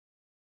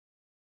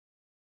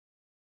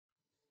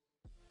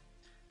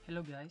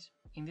Hello guys,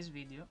 in this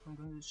video I'm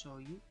going to show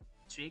you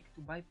a trick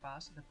to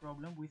bypass the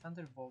problem with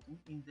undervolting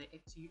in the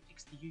XTU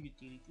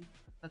utility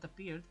that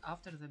appeared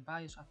after the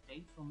BIOS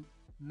update from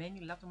many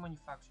laptop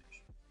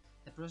manufacturers.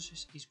 The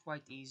process is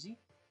quite easy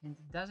and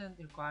it doesn't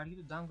require you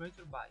to downgrade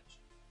your BIOS,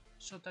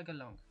 so tag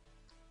along.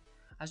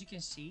 As you can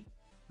see,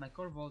 my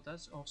core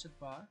voltage offset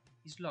bar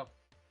is locked.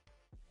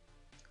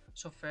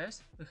 So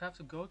first we have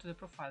to go to the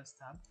Profiles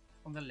tab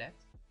on the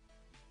left.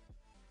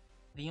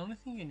 The only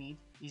thing you need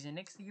is an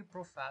XTU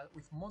profile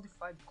with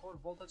modified core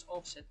voltage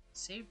offset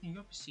saved in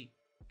your PC.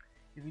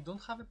 If you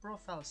don't have a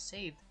profile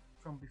saved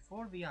from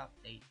before the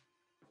update,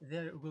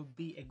 there will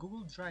be a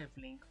Google Drive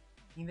link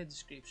in the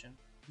description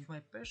with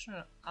my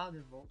personal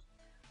Undervolt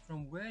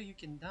from where you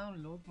can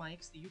download my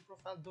XTU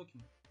profile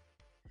document.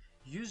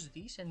 Use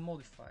this and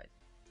modify it.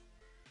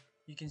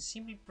 You can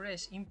simply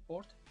press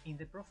Import in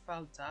the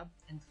Profile tab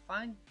and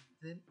find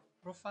the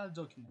profile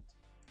document.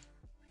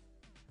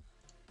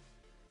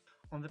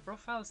 On the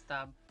Profiles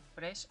tab,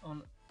 press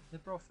on the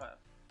profile,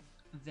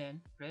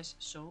 then press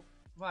Show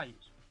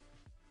Values.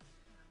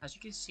 As you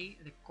can see,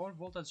 the core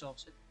voltage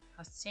offset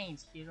has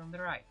changed here on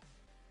the right.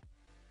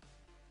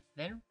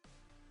 Then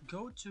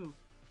go to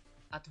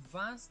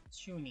Advanced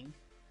Tuning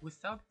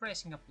without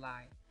pressing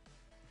Apply.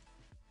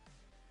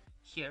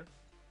 Here,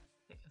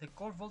 the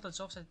core voltage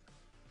offset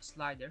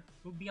slider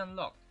will be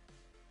unlocked.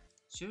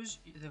 Choose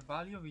the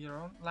value of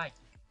your own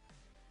liking.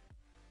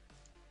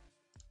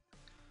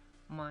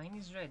 Mine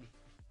is ready.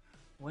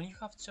 When you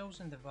have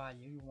chosen the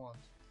value you want,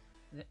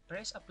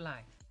 press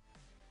Apply.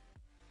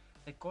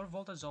 The core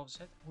voltage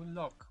offset will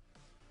lock,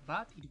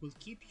 but it will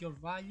keep your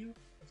value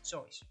of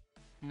choice.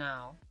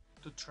 Now,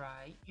 to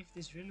try if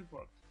this really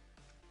worked,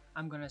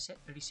 I'm gonna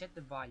reset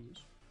the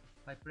values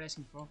by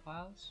pressing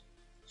Profiles,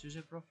 Choose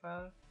a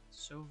Profile,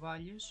 Show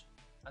Values,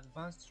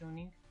 Advanced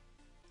Tuning,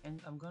 and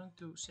I'm going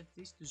to set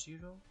this to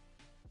 0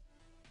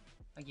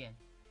 again,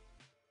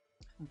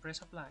 and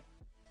press Apply.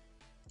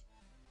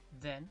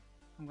 Then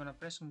I'm gonna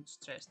press on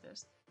Stress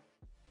Test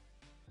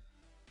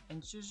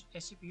and choose a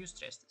CPU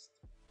stress test.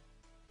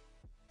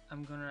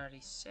 I'm gonna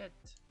reset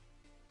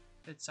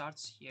the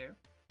charts here,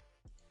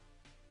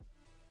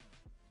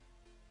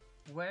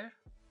 where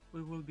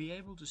we will be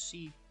able to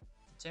see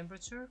the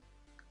temperature,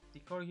 the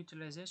core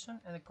utilization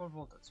and the core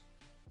voltage.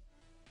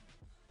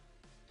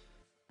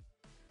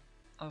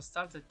 I'll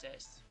start the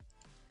test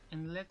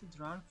and let it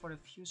run for a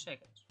few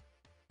seconds.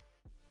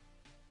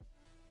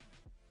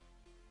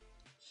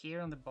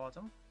 Here on the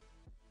bottom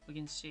we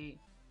can see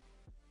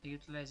the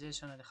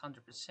utilization at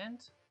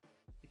 100%,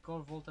 the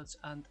core voltage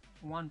at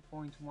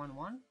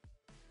 1.11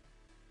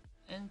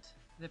 and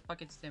the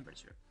package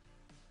temperature.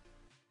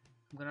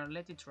 I'm gonna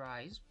let it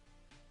rise.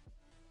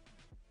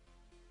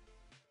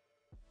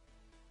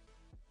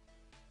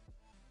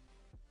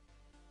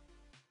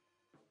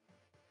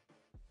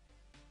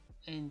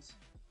 And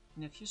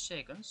in a few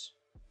seconds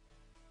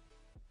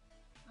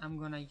I'm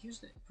gonna use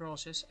the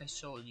process I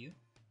showed you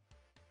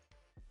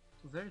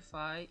to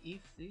verify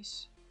if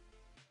this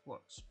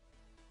works.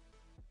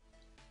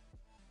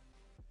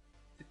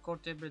 The core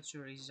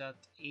temperature is at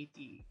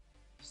 80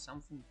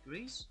 something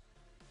degrees.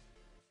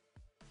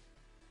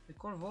 The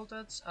core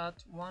voltage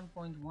at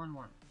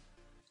 1.11.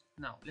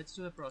 Now let's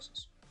do the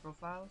process.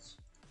 Profiles,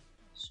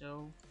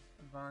 Show,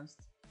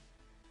 Advanced,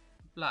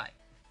 Apply.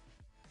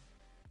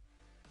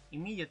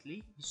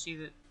 Immediately you see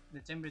the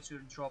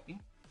temperature dropping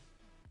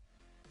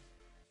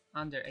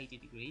under 80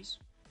 degrees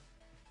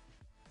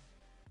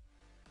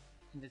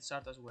in the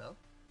chart as well,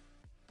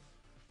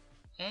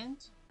 and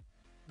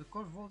the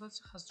core voltage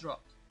has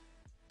dropped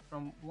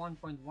from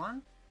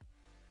 1.1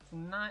 to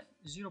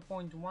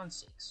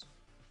 0.16.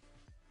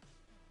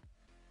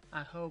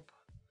 I hope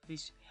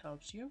this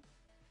helps you.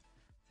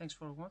 Thanks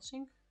for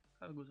watching.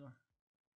 Have a good one.